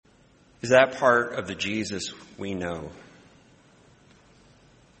Is that part of the Jesus we know?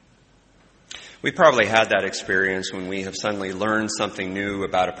 We probably had that experience when we have suddenly learned something new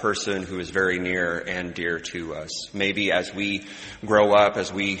about a person who is very near and dear to us. Maybe as we grow up,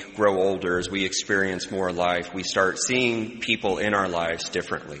 as we grow older, as we experience more life, we start seeing people in our lives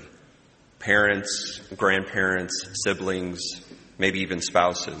differently. Parents, grandparents, siblings, maybe even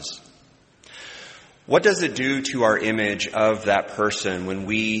spouses. What does it do to our image of that person when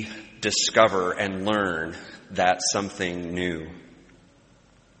we discover and learn that something new?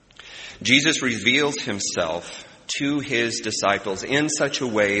 Jesus reveals himself to his disciples in such a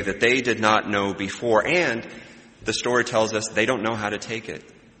way that they did not know before, and the story tells us they don't know how to take it.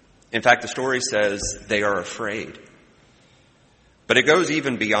 In fact, the story says they are afraid. But it goes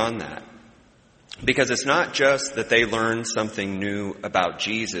even beyond that, because it's not just that they learn something new about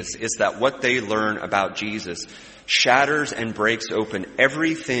Jesus, it's that what they learn about Jesus shatters and breaks open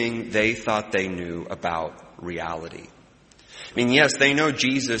everything they thought they knew about reality. I mean, yes, they know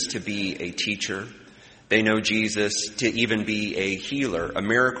Jesus to be a teacher. They know Jesus to even be a healer, a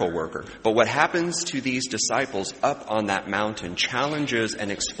miracle worker. But what happens to these disciples up on that mountain challenges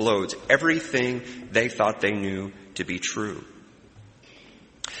and explodes everything they thought they knew to be true.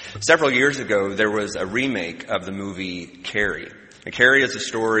 Several years ago, there was a remake of the movie Carrie. Carrie is a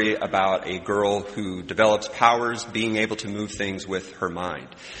story about a girl who develops powers being able to move things with her mind.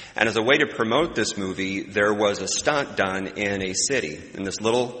 And as a way to promote this movie, there was a stunt done in a city, in this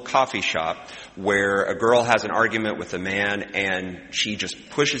little coffee shop, where a girl has an argument with a man and she just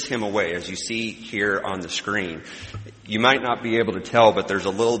pushes him away, as you see here on the screen. You might not be able to tell, but there's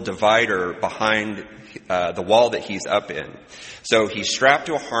a little divider behind the wall that he's up in. So he's strapped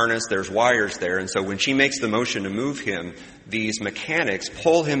to a harness, there's wires there, and so when she makes the motion to move him, these mechanics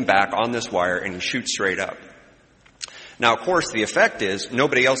pull him back on this wire and he shoots straight up. Now, of course, the effect is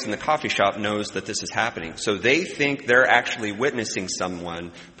nobody else in the coffee shop knows that this is happening. So they think they're actually witnessing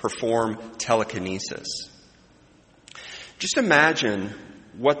someone perform telekinesis. Just imagine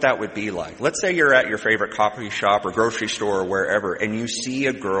what that would be like. Let's say you're at your favorite coffee shop or grocery store or wherever, and you see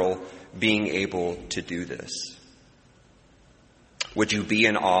a girl being able to do this. Would you be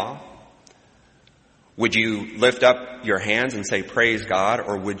in awe? Would you lift up your hands and say, "Praise God,"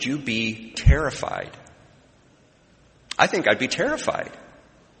 or would you be terrified? I think I'd be terrified.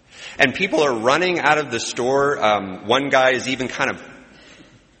 And people are running out of the store. One guy is even kind of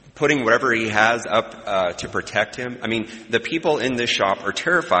putting whatever he has up to protect him. I mean, the people in this shop are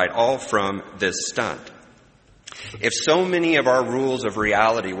terrified, all from this stunt. If so many of our rules of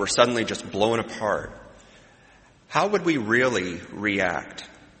reality were suddenly just blown apart, how would we really react?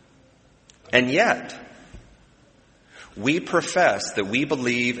 And yet, we profess that we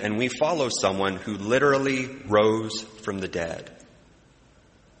believe and we follow someone who literally rose from the dead.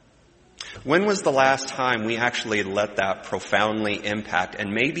 When was the last time we actually let that profoundly impact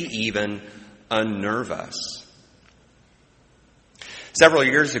and maybe even unnerve us? Several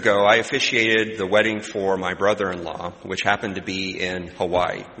years ago, I officiated the wedding for my brother-in-law, which happened to be in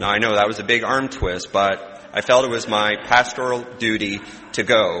Hawaii. Now, I know that was a big arm twist, but I felt it was my pastoral duty to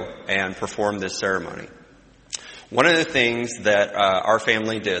go and perform this ceremony. One of the things that our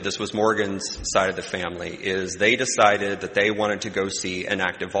family did, this was Morgan's side of the family, is they decided that they wanted to go see an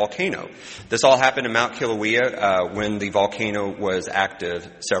active volcano. This all happened in Mount Kilauea when the volcano was active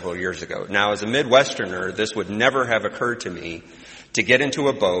several years ago. Now, as a Midwesterner, this would never have occurred to me to get into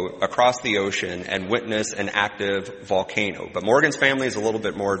a boat across the ocean and witness an active volcano. But Morgan's family is a little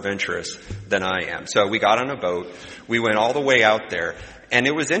bit more adventurous than I am. So we got on a boat, we went all the way out there, and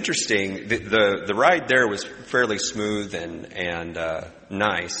it was interesting. The ride there was fairly smooth and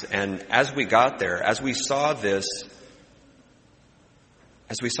nice. And as we got there, as we saw this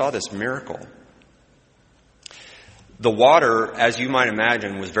miracle, the water, as you might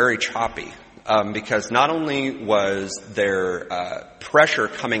imagine, was very choppy. Because not only was there pressure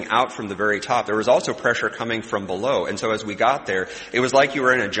coming out from the very top, there was also pressure coming from below. And so as we got there, it was like you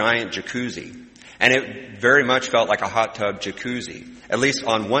were in a giant jacuzzi. And it very much felt like a hot tub jacuzzi, at least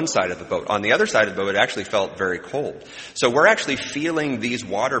on one side of the boat. On the other side of the boat, it actually felt very cold. So we're actually feeling these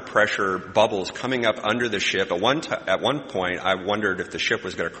water pressure bubbles coming up under the ship. At one point, I wondered if the ship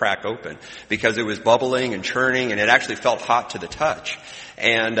was going to crack open because it was bubbling and churning, and it actually felt hot to the touch.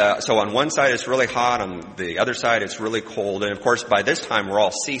 And so on one side, it's really hot. On the other side, it's really cold. And, of course, by this time, we're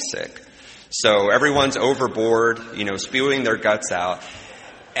all seasick. So everyone's overboard, spewing their guts out.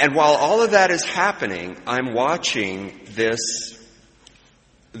 And while all of that is happening, I'm watching this.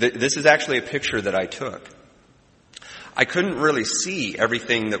 This is actually a picture that I took. I couldn't really see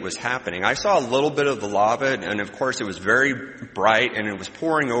everything that was happening. I saw a little bit of the lava, and of course it was very bright, and it was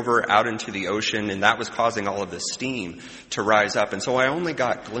pouring over out into the ocean, and that was causing all of the steam to rise up. And so I only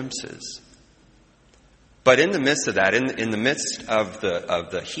got glimpses. But in the midst of that, in the midst of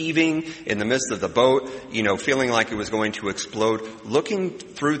the heaving, in the midst of the boat, feeling like it was going to explode, looking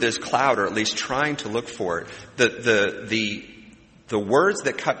through this cloud, or at least trying to look for it, the words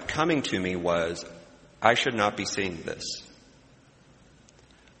that kept coming to me was, I should not be seeing this.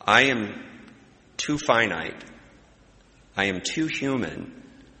 I am too finite. I am too human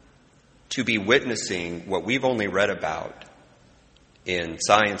to be witnessing what we've only read about in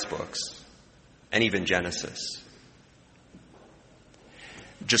science books and even Genesis.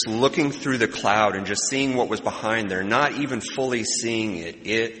 Just looking through the cloud and just seeing what was behind there, not even fully seeing it,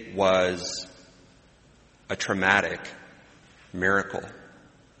 it was a traumatic miracle.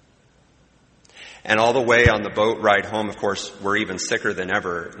 And all the way on the boat ride home, of course, we're even sicker than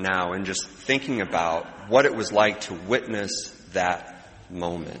ever now, and just thinking about what it was like to witness that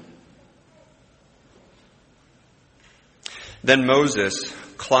moment. Then Moses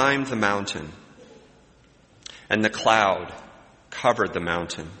climbed the mountain, and the cloud covered the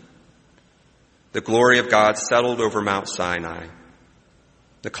mountain. The glory of God settled over Mount Sinai.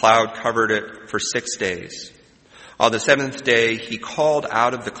 The cloud covered it for 6 days. On the seventh day, he called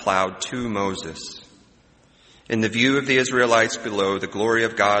out of the cloud to Moses. In the view of the Israelites below, the glory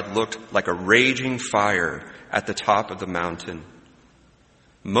of God looked like a raging fire at the top of the mountain.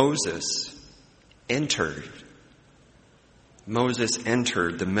 Moses entered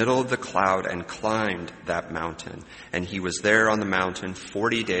the middle of the cloud and climbed that mountain. And he was there on the mountain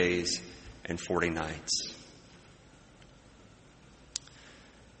 40 days and 40 nights.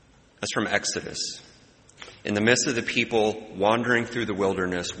 That's from Exodus. In the midst of the people wandering through the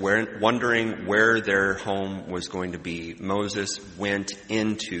wilderness, wondering where their home was going to be, Moses went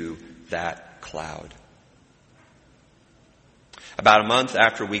into that cloud. About a month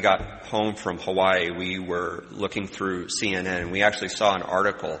after we got home from Hawaii, we were looking through CNN, and we actually saw an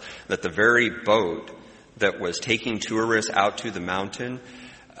article that the very boat that was taking tourists out to the mountain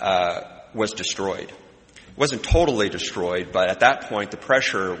was destroyed. It wasn't totally destroyed, but at that point the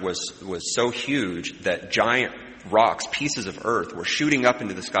pressure was so huge that giant rocks, pieces of earth, were shooting up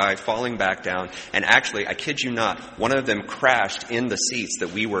into the sky, falling back down, and actually, I kid you not, one of them crashed in the seats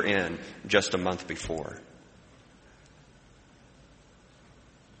that we were in just a month before.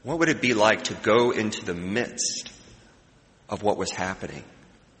 What would it be like to go into the midst of what was happening?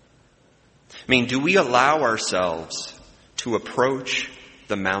 I mean, do we allow ourselves to approach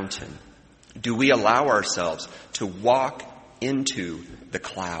the mountain? Do we allow ourselves to walk into the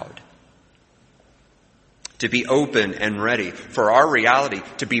cloud? To be open and ready for our reality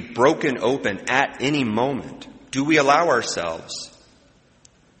to be broken open at any moment? Do we allow ourselves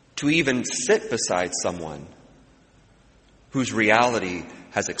to even sit beside someone whose reality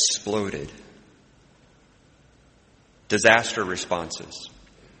has exploded? Disaster responses.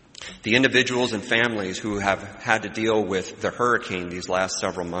 The individuals and families who have had to deal with the hurricane these last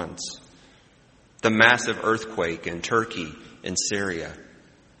several months. The massive earthquake in Turkey and Syria.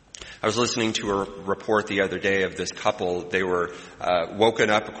 I was listening to a report the other day of this couple. They were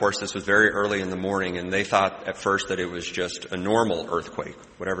woken up. Of course, this was very early in the morning, and they thought at first that it was just a normal earthquake,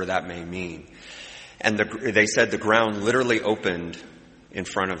 whatever that may mean. And they said the ground literally opened in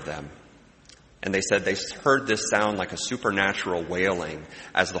front of them. And they said they heard this sound like a supernatural wailing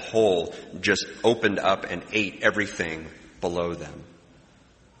as the hole just opened up and ate everything below them.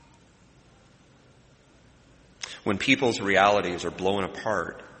 When people's realities are blown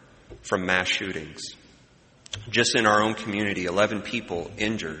apart from mass shootings. Just in our own community, 11 people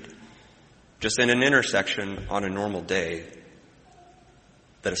injured. Just in an intersection on a normal day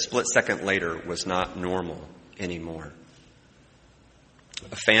that a split second later was not normal anymore.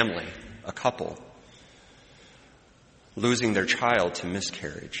 A family, a couple, losing their child to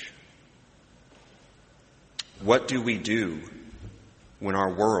miscarriage. What do we do when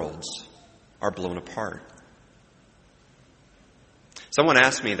our worlds are blown apart? Someone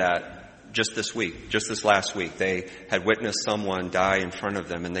asked me that just this last week. They had witnessed someone die in front of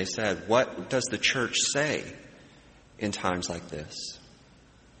them, and they said, what does the church say in times like this?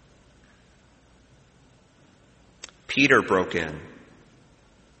 Peter broke in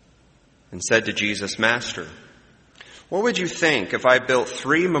and said to Jesus, Master, what would you think if I built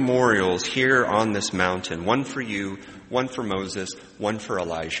 3 memorials here on this mountain? One for you, one for Moses, one for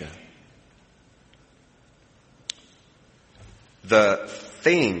Elijah. The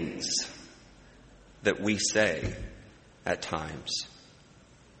things that we say at times.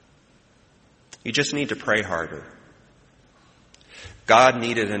 You just need to pray harder. God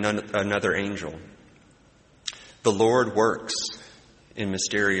needed another angel. The Lord works in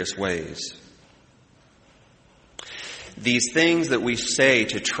mysterious ways. These things that we say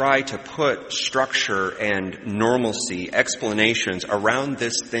to try to put structure and normalcy, explanations around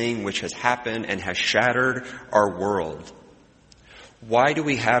this thing which has happened and has shattered our world. Why do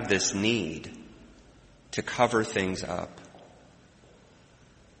we have this need to cover things up?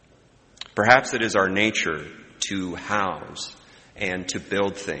 Perhaps it is our nature to house and to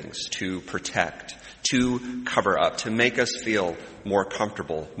build things, to protect, to cover up, to make us feel more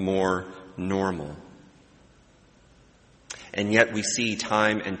comfortable, more normal. And yet we see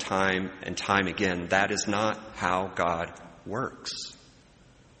time and time and time again, that is not how God works.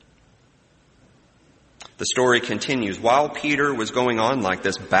 The story continues. While Peter was going on like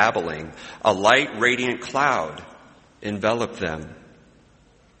this, babbling, a light, radiant cloud enveloped them.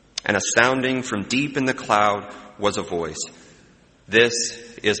 And astounding from deep in the cloud was a voice.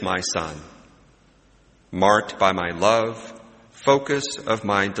 This is my Son, marked by my love, focus of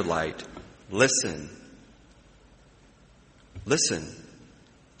my delight. Listen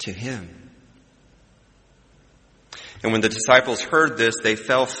to him. And when the disciples heard this, they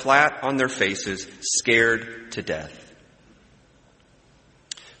fell flat on their faces, scared to death.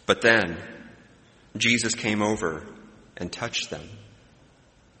 But then Jesus came over and touched them.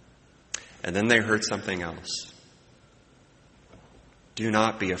 And then they heard something else. Do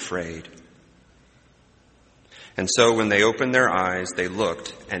not be afraid. And so when they opened their eyes, they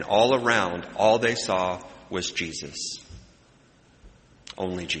looked, and all around, all they saw was Jesus.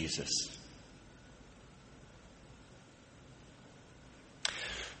 Only Jesus.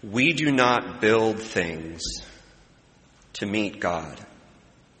 We do not build things to meet God.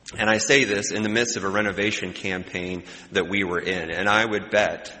 And I say this in the midst of a renovation campaign that we were in. And I would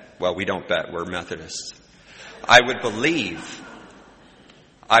bet, well, we don't bet, we're Methodists. I do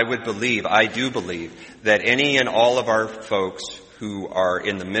believe that any and all of our folks who are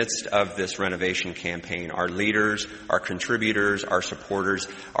in the midst of this renovation campaign, our leaders, our contributors, our supporters,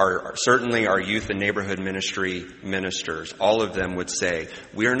 certainly our youth and neighborhood ministry ministers, all of them would say,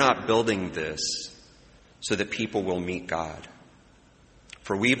 we are not building this so that people will meet God.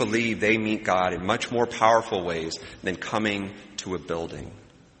 For we believe they meet God in much more powerful ways than coming to a building.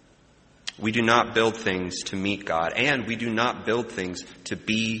 We do not build things to meet God, and we do not build things to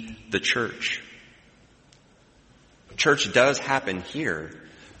be the church. Church does happen here,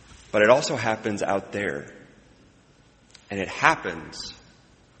 but it also happens out there. And it happens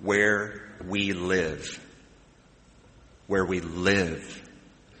where we live. Where we live.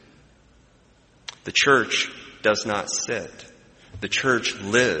 The church does not sit. The church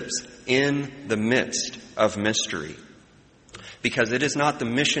lives in the midst of mystery. Because it is not the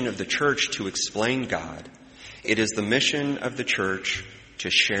mission of the church to explain God. It is the mission of the church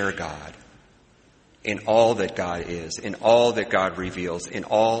to share God in all that God is, in all that God reveals, in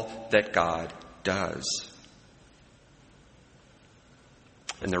all that God does.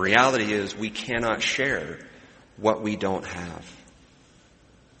 And the reality is we cannot share what we don't have.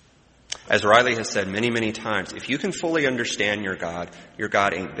 As Riley has said many, many times, if you can fully understand your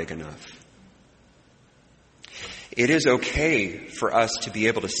God ain't big enough. It is okay for us to be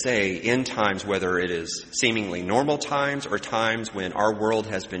able to say in times, whether it is seemingly normal times or times when our world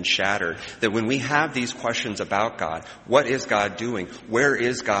has been shattered, that when we have these questions about God, what is God doing? Where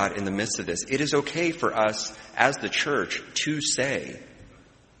is God in the midst of this? It is okay for us as the church to say,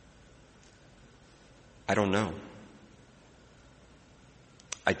 I don't know.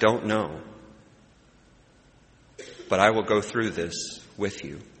 I don't know. But I will go through this with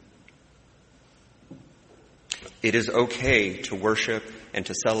you. It is okay to worship and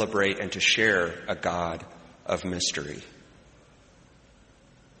to celebrate and to share a God of mystery.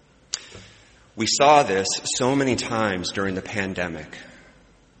 We saw this so many times during the pandemic.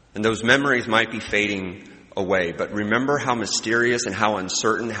 And those memories might be fading away. But remember how mysterious and how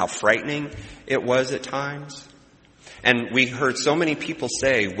uncertain, how frightening it was at times? And we heard so many people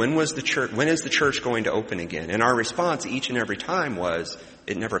say, when is the church going to open again? And our response each and every time was,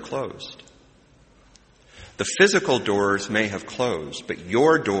 it never closed. The physical doors may have closed, but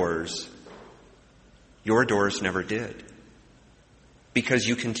your doors never did. Because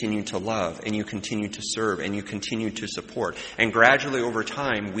you continue to love, and you continue to serve, and you continue to support. And gradually over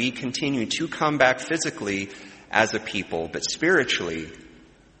time, we continue to come back physically as a people, but spiritually,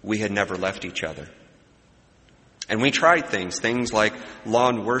 we had never left each other. And we tried things like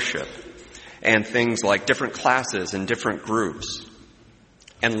lawn worship, and things like different classes and different groups.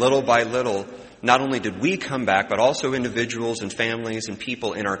 And little by little, not only did we come back, but also individuals and families and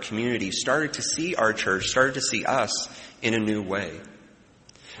people in our community started to see our church, started to see us in a new way.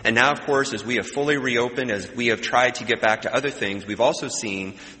 And now, of course, as we have fully reopened, as we have tried to get back to other things, we've also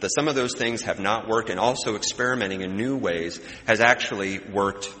seen that some of those things have not worked, and also experimenting in new ways has actually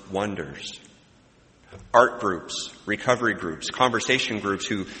worked wonders. Art groups, recovery groups, conversation groups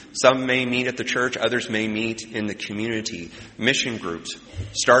who some may meet at the church, others may meet in the community, mission groups,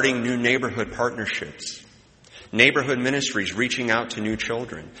 starting new neighborhood partnerships, neighborhood ministries reaching out to new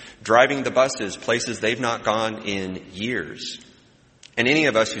children, driving the buses places they've not gone in years. And any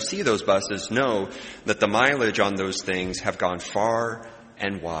of us who see those buses know that the mileage on those things have gone far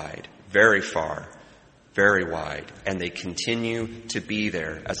and wide, very far, very wide, and they continue to be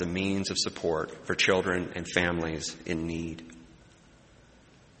there as a means of support for children and families in need.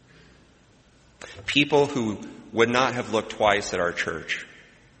 People who would not have looked twice at our church,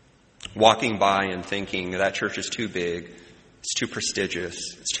 walking by and thinking that church is too big, it's too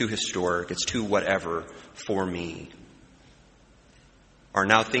prestigious, it's too historic, it's too whatever for me, are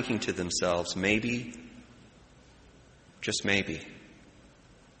now thinking to themselves, maybe, just maybe,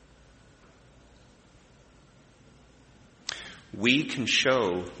 we can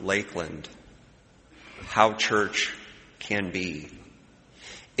show Lakeland how church can be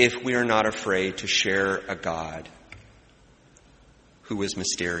if we are not afraid to share a God who is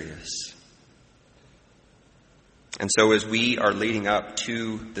mysterious. And so as we are leading up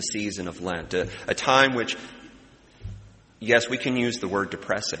to the season of Lent, a time which, yes, we can use the word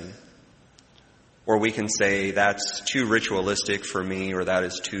depressing, or we can say that's too ritualistic for me, or that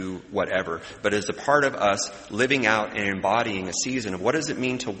is too whatever. But as a part of us living out and embodying a season of what does it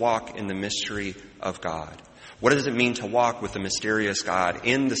mean to walk in the mystery of God? What does it mean to walk with the mysterious God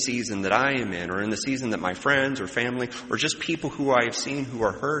in the season that I am in, or in the season that my friends or family, or just people who I have seen who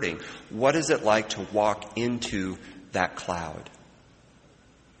are hurting? What is it like to walk into that cloud?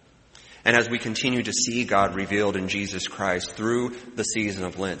 And as we continue to see God revealed in Jesus Christ through the season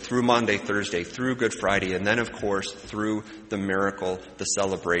of Lent, through Maundy, Thursday, through Good Friday, and then, of course, through the miracle, the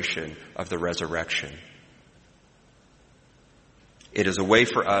celebration of the resurrection, it is a way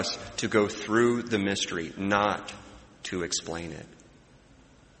for us to go through the mystery, not to explain it.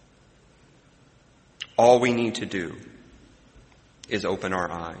 All we need to do is open our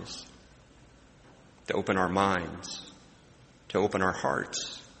eyes, to open our minds, to open our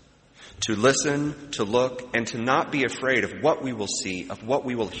hearts, to listen, to look, and to not be afraid of what we will see, of what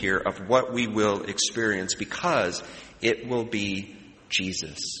we will hear, of what we will experience, because it will be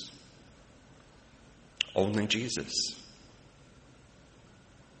Jesus. Only Jesus.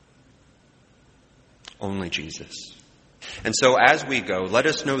 Only Jesus. And so as we go, let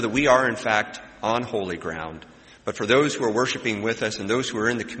us know that we are in fact on holy ground. But for those who are worshiping with us and those who are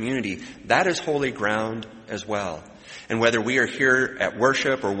in the community, that is holy ground as well. And whether we are here at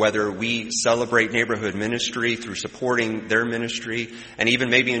worship or whether we celebrate neighborhood ministry through supporting their ministry and even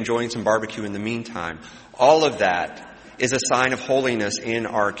maybe enjoying some barbecue in the meantime, all of that is a sign of holiness in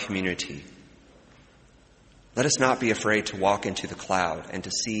our community. Let us not be afraid to walk into the cloud and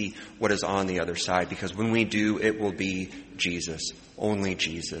to see what is on the other side, because when we do, it will be Jesus, only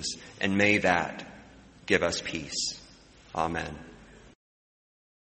Jesus. And may that give us peace. Amen.